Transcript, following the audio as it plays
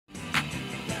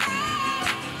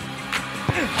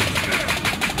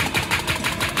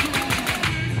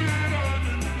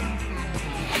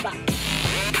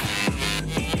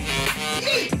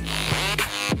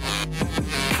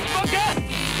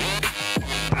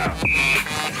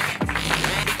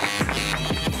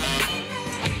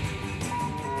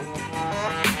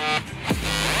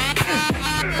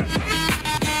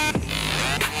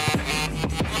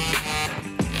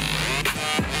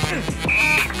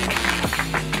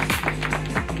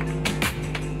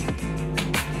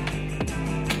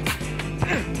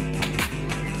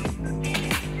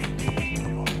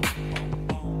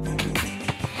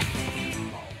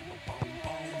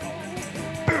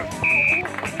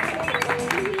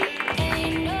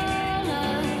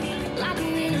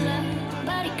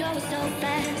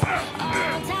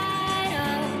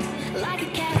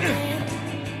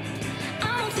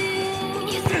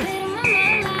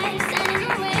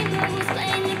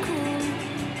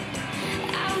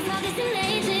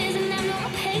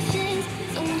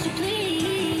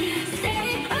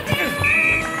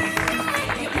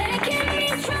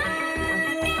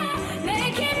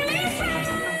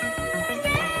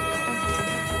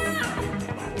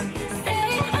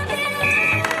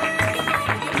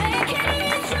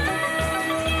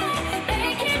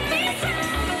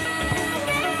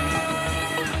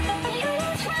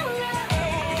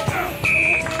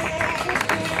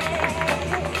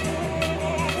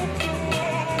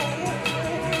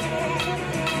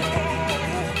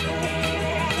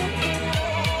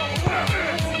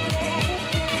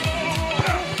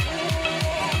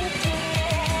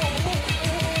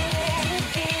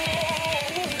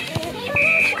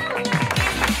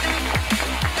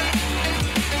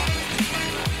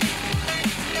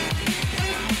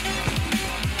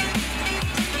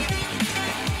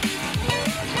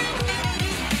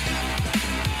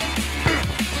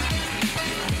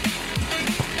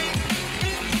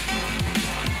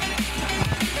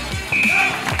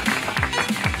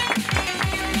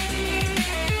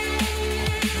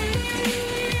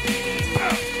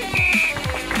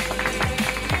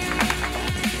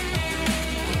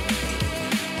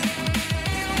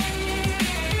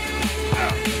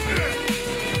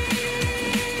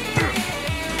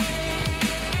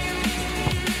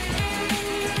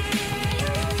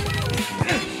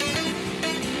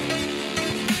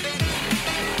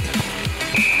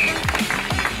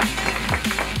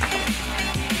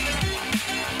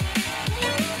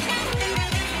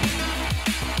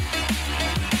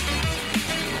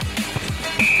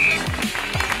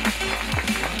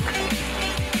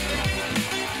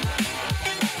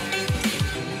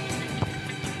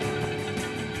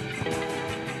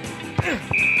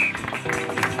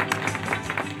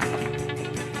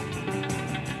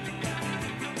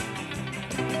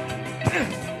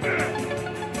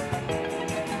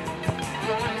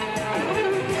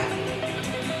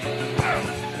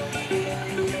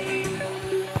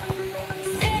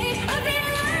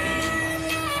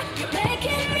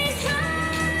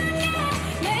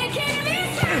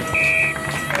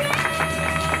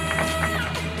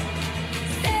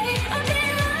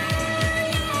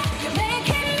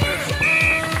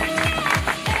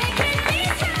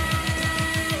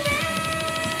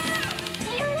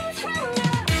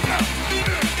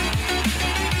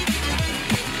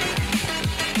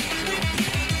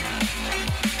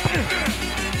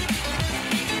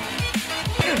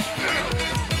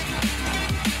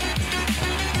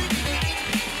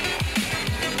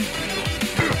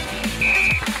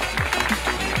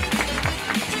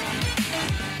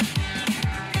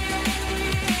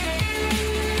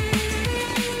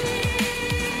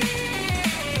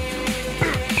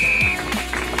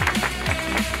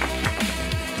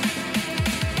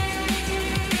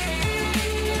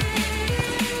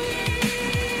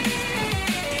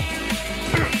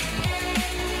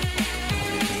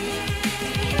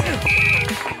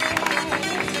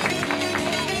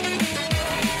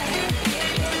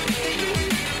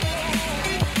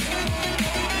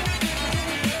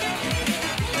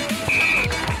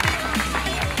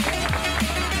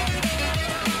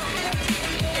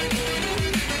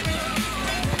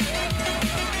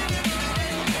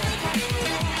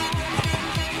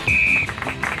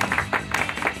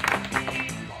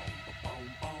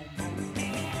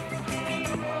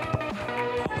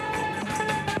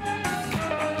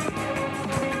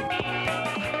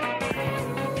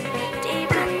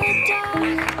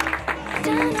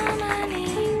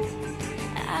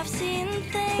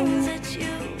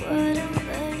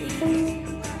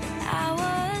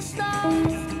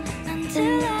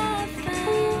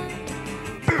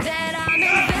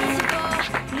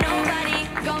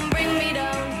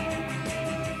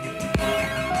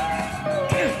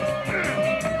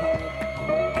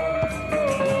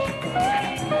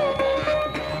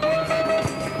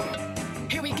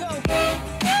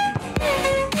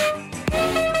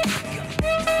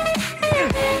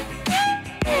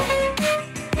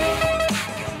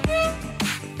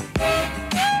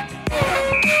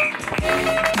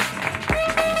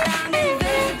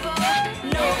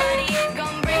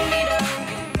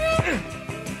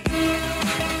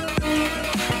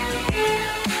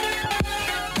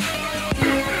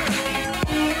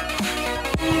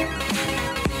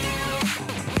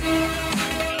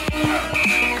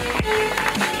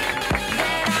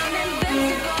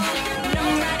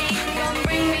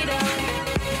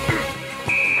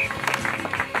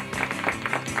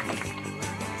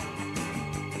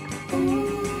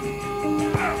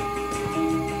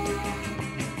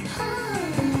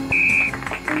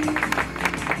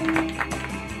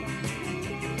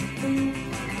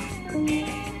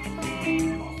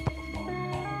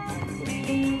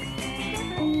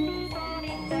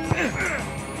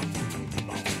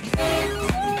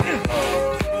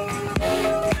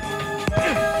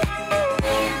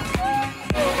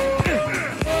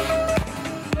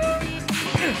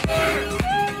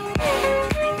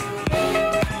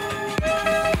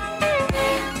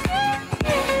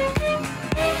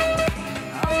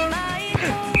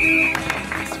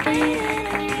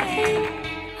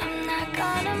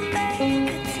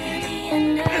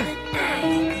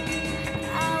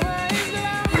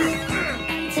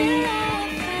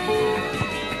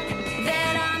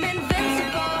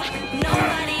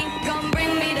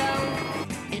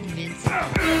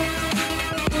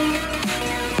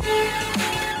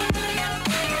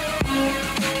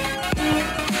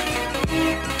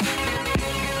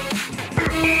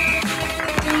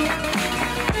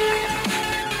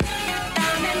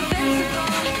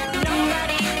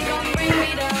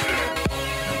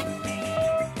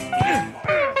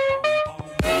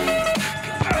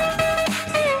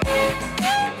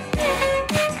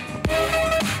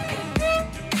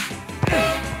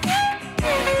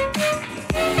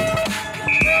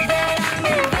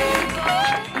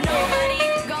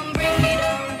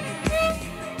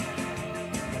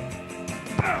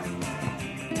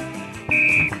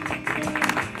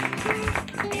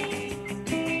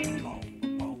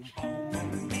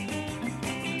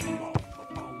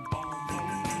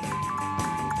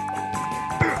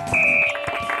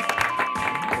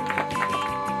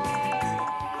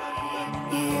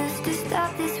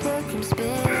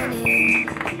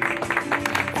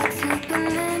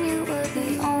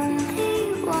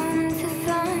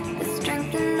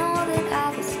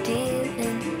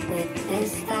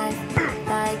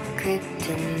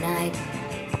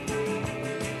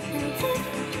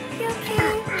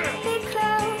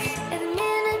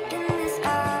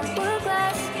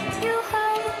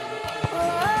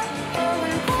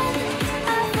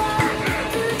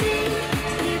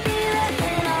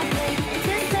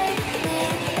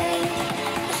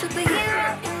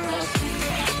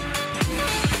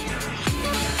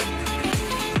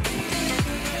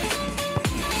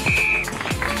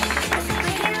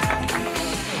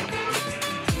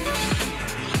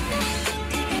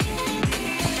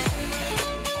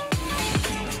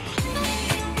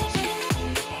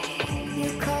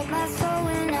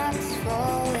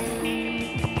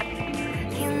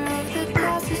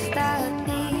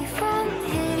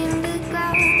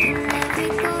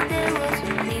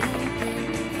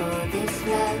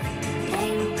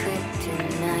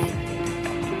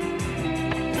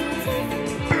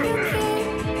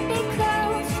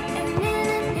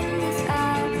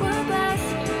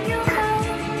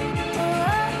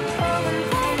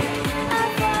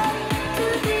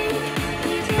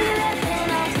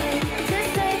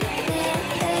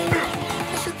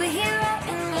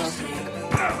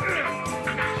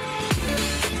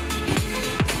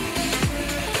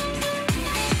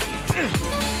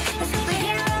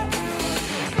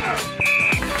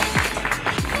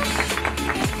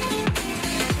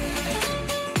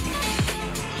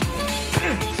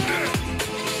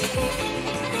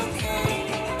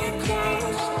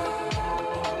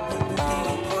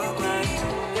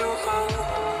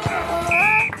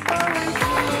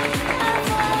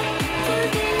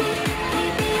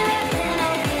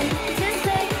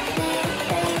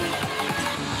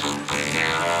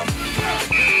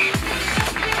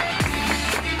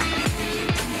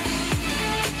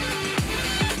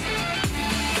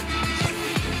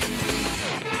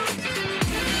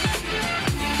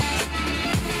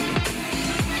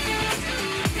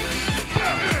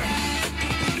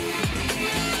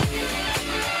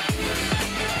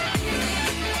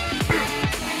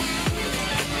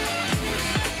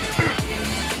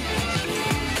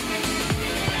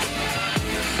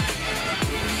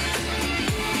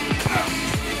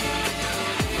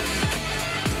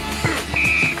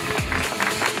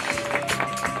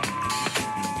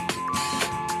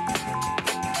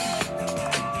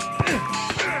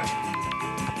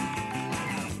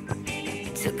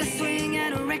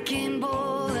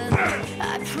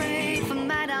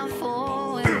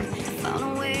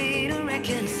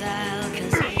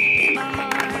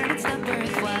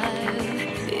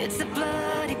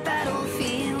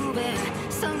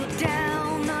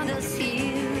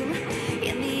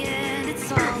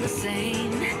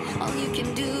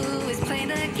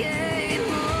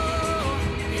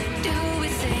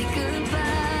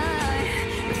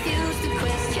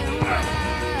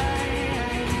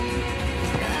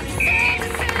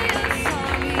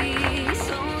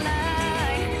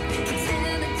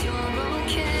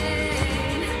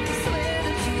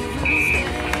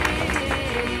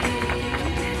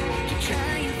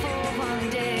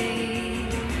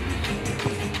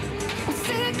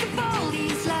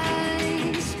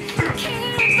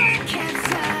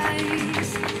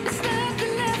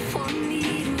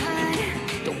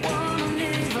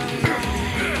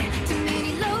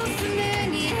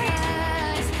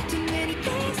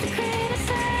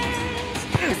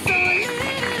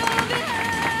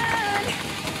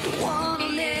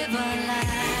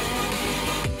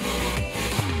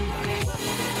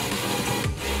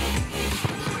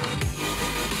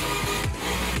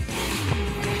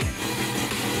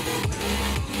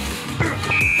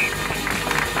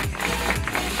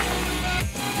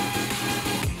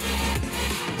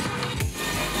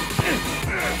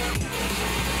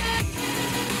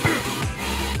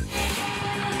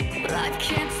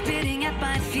chance spitting at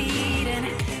my feet and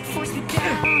forced me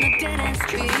down a dead-end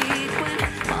street when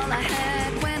all I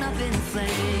had went up in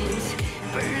flames,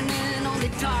 burning only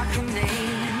dark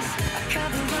remains. I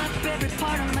cover up every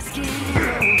part of my skin,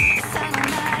 oh,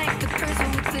 silent like the person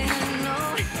within.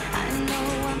 Oh, I know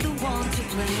I'm the one to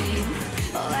blame.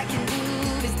 All I can do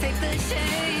is take the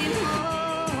shame.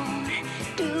 Oh,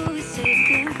 do we say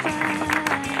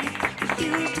goodbye?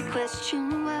 Refuse to question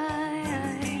why.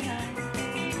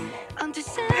 I'm too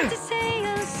sad to say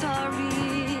I'm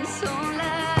sorry, so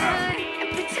lie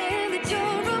and pretend that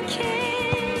you're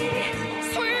okay.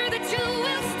 Swear that you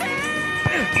will stay.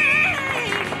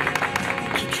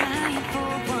 Keep trying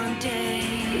for one day.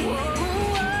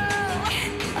 Whoa,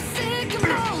 I'm sick of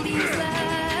all these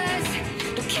lies.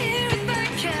 Don't care if I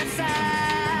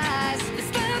capsize.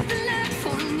 There's nothing left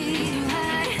for me to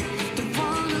hide. Don't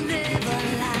wanna live a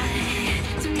lie.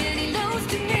 Too many lows,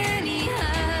 too many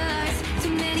highs,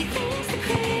 too many things to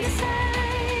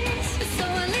criticize. So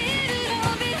I leave it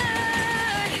all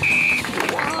behind.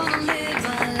 Don't wanna live a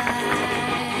lie.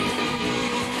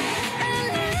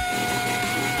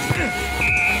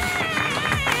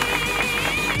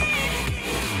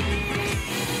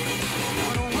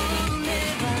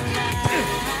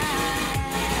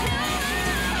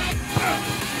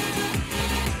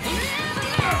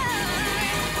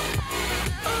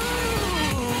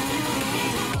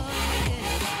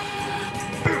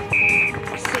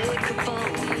 Sick of all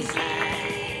these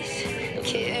lies. Don't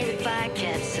care if I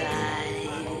capsize.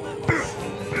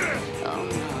 Oh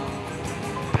no.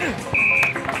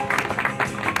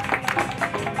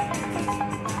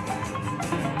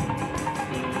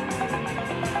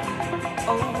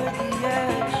 Over the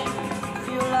edge,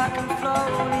 feel like I'm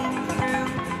floating through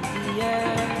the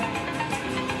air.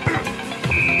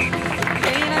 The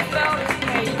pain I felt is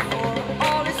paid for,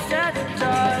 all is said and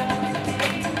done.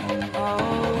 Oh,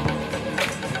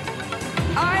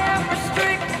 I am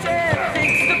restricted,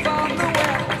 fixed upon the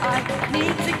web. I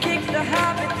need to kick the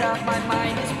habit that my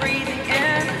mind is breathing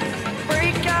in.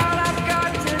 Break out, I've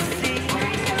got to see.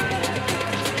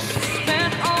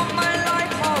 Spent all my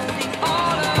life holding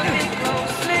all of it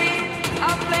closely.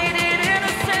 I played it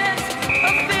innocent,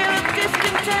 a feel of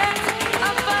discontent.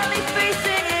 I'm finally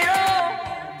facing it all,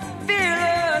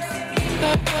 fearless.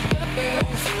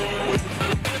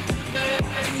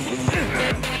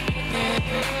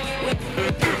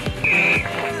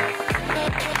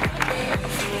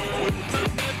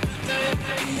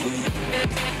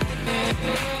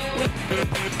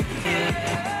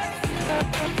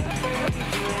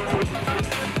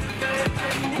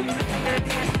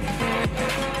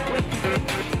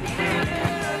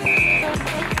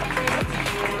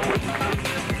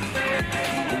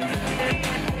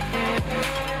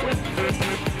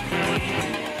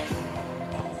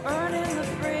 Burning the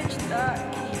bridge that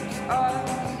keeps us.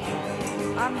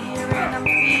 I'm here and I'm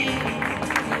feeling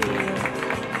here.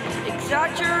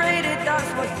 Exaggerated,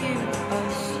 that's what you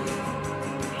assume.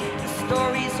 The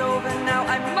story's over now,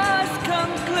 I must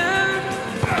conclude.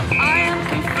 I am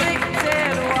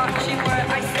conflicted, watching where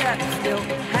I step still,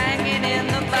 hanging in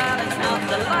the balance. Not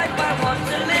the life I want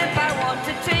to live, I want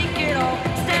to take it all.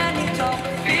 Standing tall,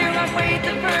 fear I've weighed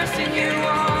the person you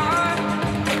are.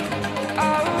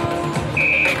 Oh,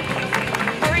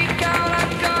 break out,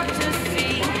 I've got to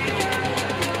see.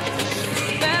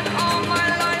 Spent all my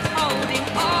life holding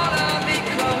all of it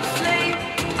closely.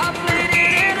 I played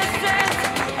it innocent,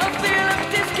 a feel of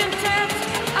discontent.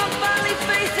 I'm finally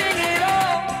facing it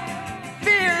all,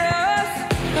 fearless.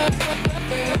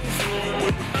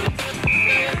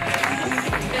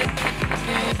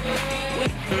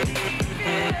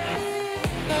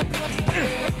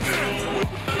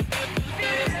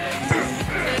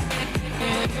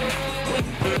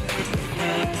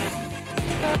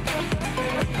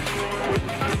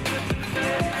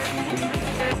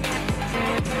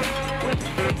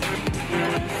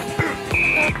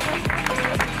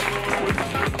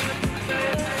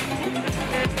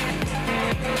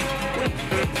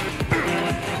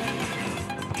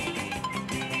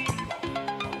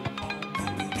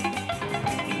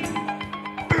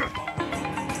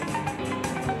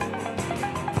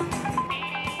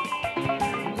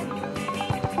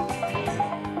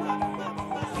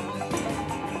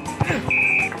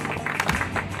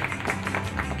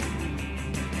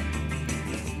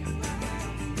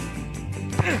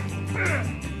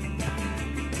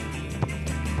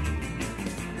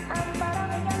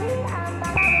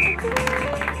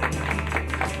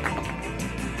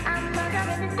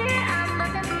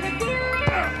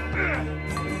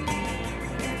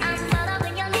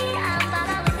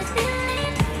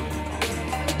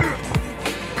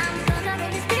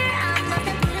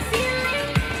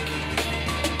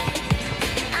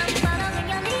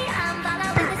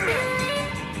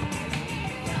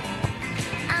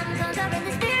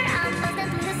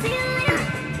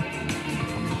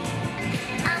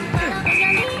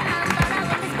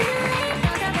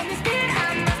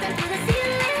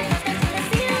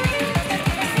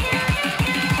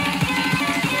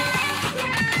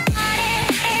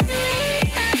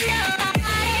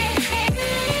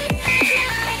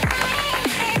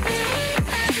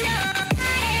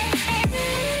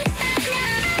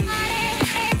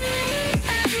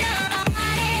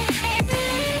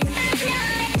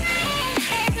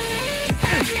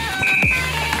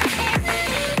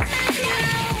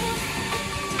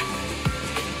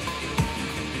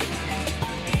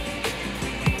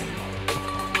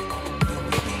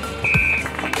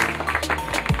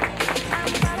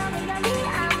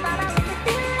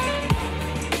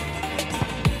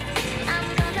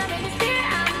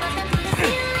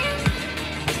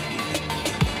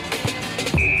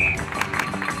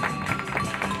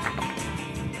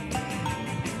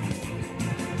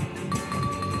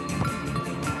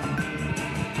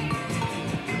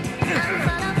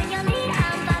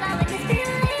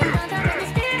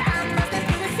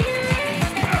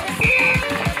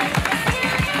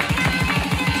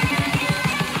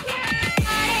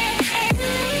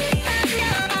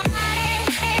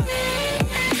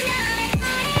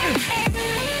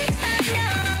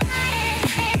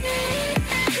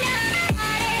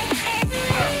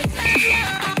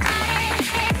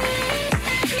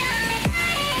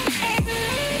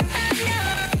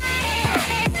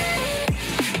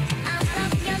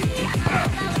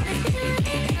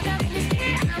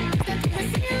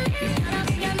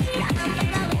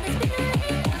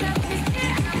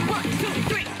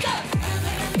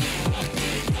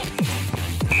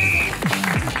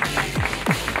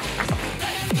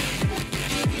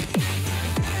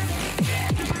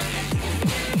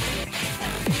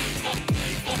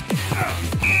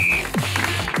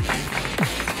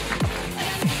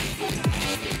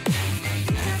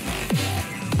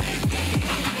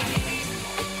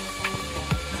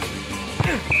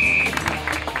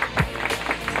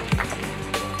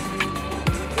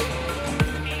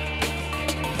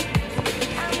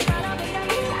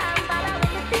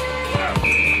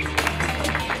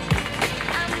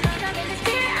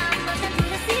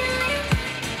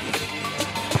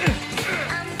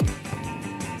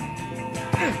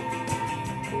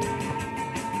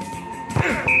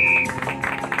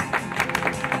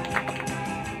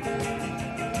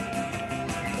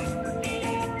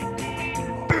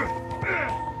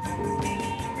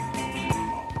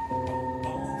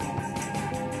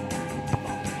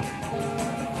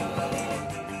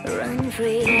 I'm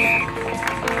free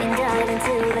and dive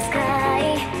into the sky.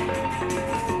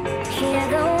 Hear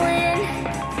the wind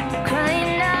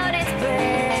crying out its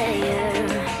prayer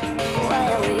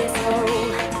while we're so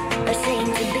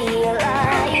ashamed to be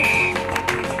alive.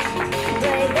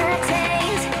 Break the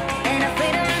chains and our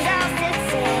freedom's ours to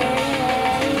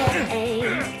take.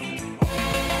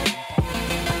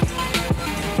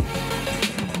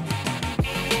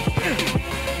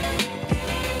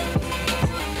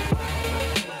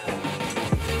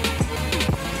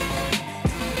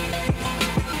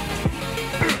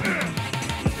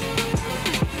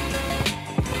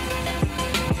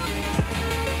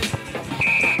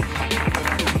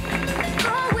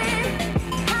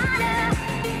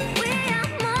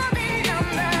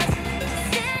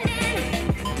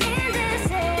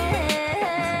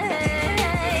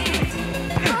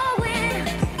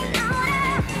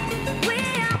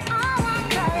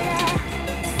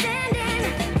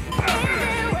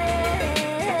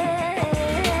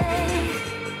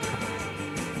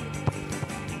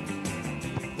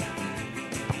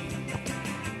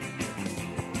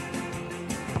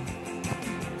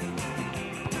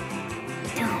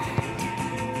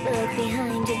 Look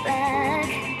behind your back.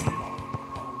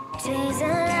 Chase a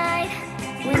light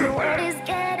when the world is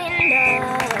getting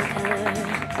darker.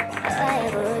 I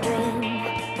have a dream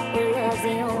where love's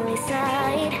the only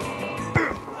side.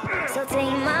 So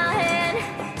take my hand,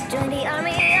 join the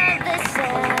army of the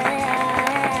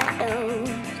shadows.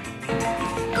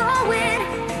 Going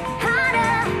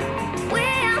harder, we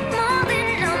are more than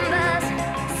numbers,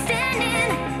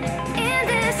 standing in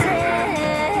this hate.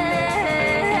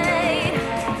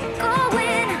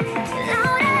 Going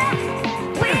louder,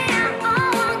 we are all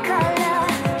one color,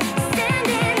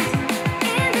 standing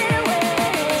in their way.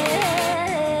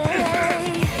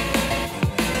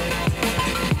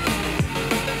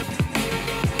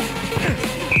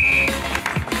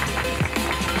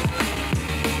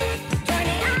 Join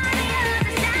the army of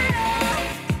the shadows.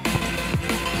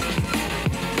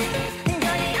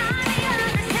 Join the army of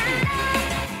the shadows.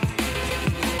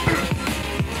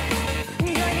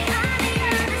 Join the army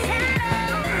of the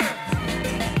shadows.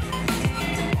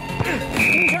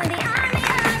 Join the army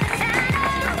of the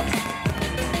shadows.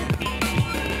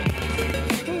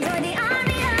 Join the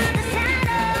army of the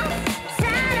shadows.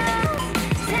 Shadows,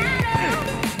 shadows.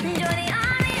 Join the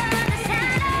army of the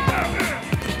shadows.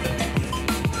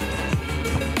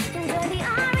 Join the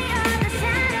army of the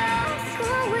shadows.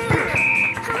 Going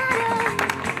harder,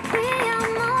 we are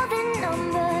more than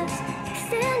numbers,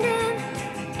 standing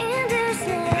in this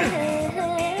hate.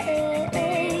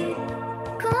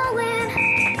 Going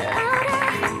louder,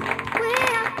 we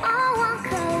are all one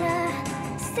color,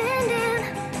 standing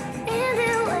in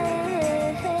their way.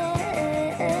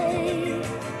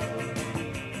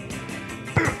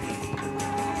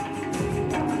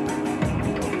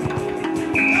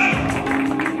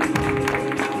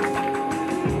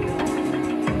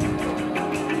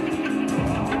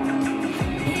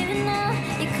 Even now,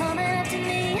 you're coming after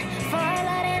me, fire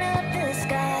lighting up the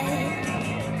sky.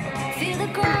 Feel the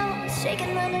ground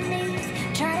shaking underneath,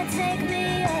 trying to take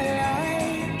me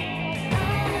alive.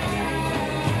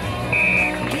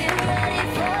 Get ready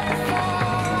for the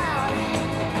fallout.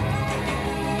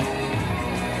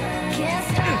 Can't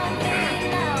stop me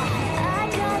now. I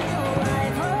got no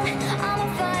rival. I'ma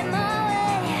find my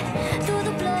way through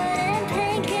the blood and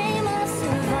pain. Game of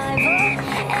survival.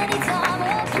 Anytime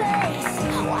or place,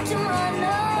 watch 'em run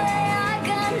away. I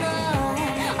got none.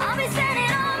 I'll be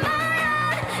standing on my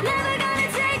own. Never gonna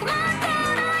take my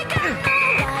throne. I got no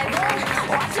rival.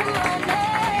 Watch 'em run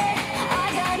away. I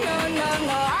got no, no,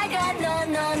 no. I got no,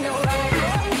 no, no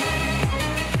rival.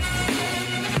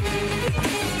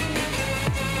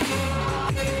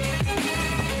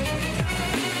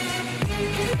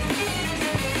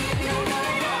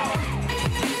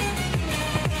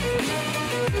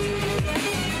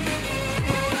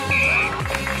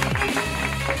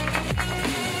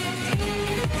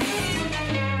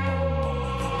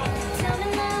 Tell me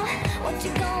now, what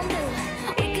you gon' do?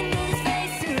 We can do this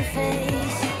face to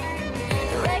face.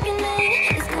 The reckoning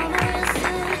is coming real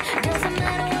soon. Doesn't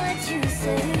matter what you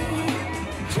say.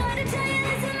 Try to tell you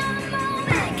this is my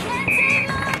moment. Can't take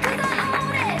mine 'cause I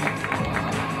own it.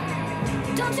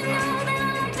 Don't you know that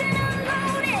I'm locked and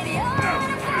unloaded? You're out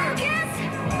of focus.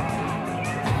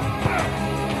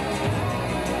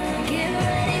 Get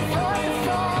ready for the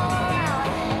fallout.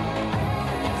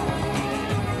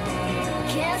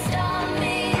 Can't stop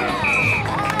me now.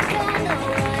 I got no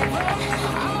rival.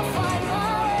 I'll find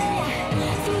my way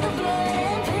through the blood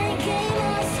and pain. Game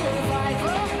of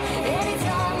survival.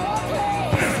 Anytime or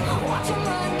place, watch 'em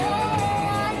run away.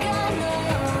 I got no.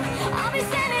 I'll be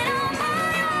standing on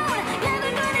my own.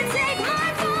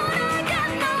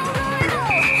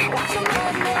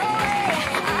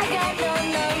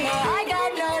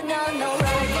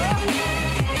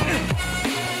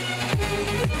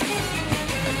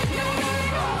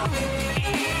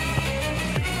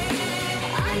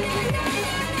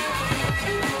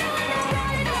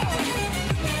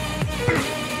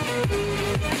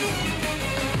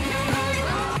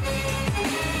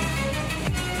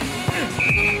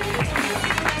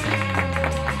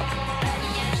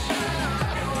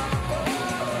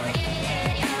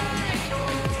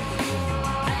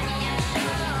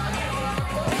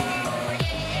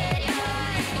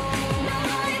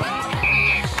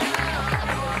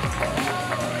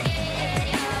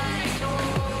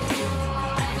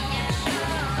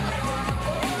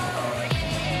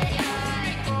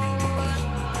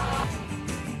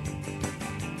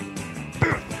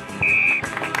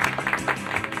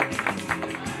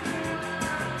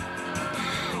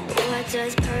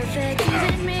 does perfect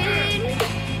even mean?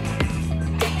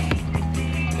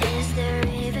 Is there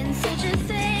even such a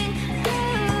thing?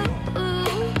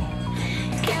 Ooh,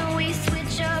 can we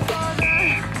switch up all the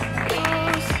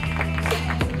rules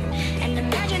and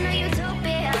imagine a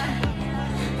utopia?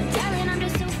 Darling, I'm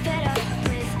just so fed up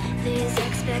with these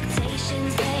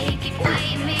expectations. They keep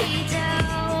weighing me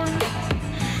down.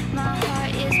 My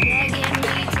heart is begging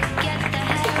me to get the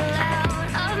hell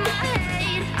out of my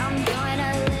head. I'm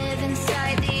gonna live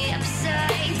inside the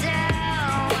upside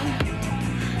down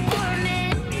for a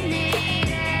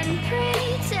minute and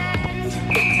pretend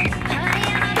honey,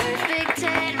 I'm a perfect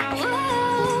 10.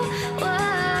 Whoa,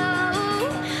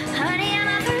 whoa, honey, I'm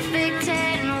a perfect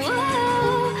 10.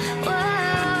 Whoa,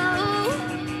 whoa,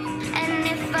 and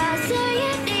if I say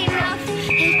it enough,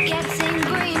 it gets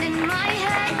ingrained in my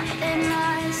head, then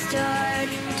I start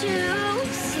to